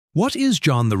What is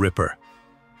John the Ripper?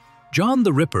 John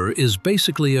the Ripper is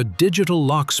basically a digital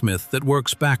locksmith that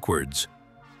works backwards.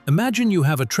 Imagine you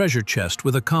have a treasure chest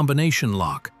with a combination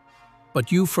lock, but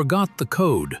you forgot the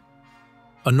code.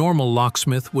 A normal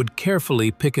locksmith would carefully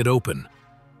pick it open.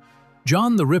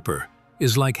 John the Ripper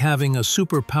is like having a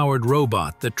super-powered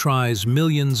robot that tries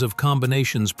millions of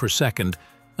combinations per second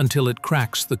until it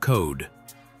cracks the code.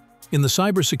 In the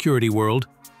cybersecurity world,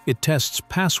 it tests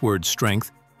password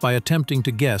strength by attempting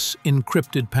to guess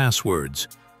encrypted passwords.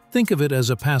 Think of it as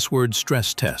a password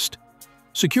stress test.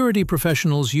 Security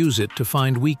professionals use it to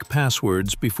find weak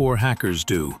passwords before hackers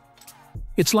do.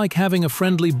 It's like having a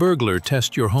friendly burglar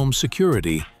test your home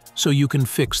security so you can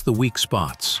fix the weak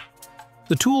spots.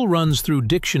 The tool runs through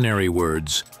dictionary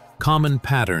words, common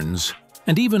patterns,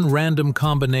 and even random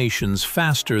combinations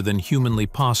faster than humanly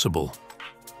possible.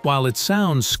 While it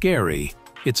sounds scary,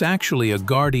 it's actually a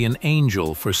guardian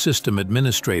angel for system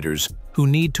administrators who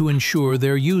need to ensure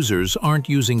their users aren't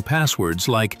using passwords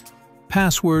like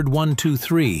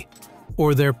password123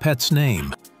 or their pet's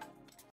name.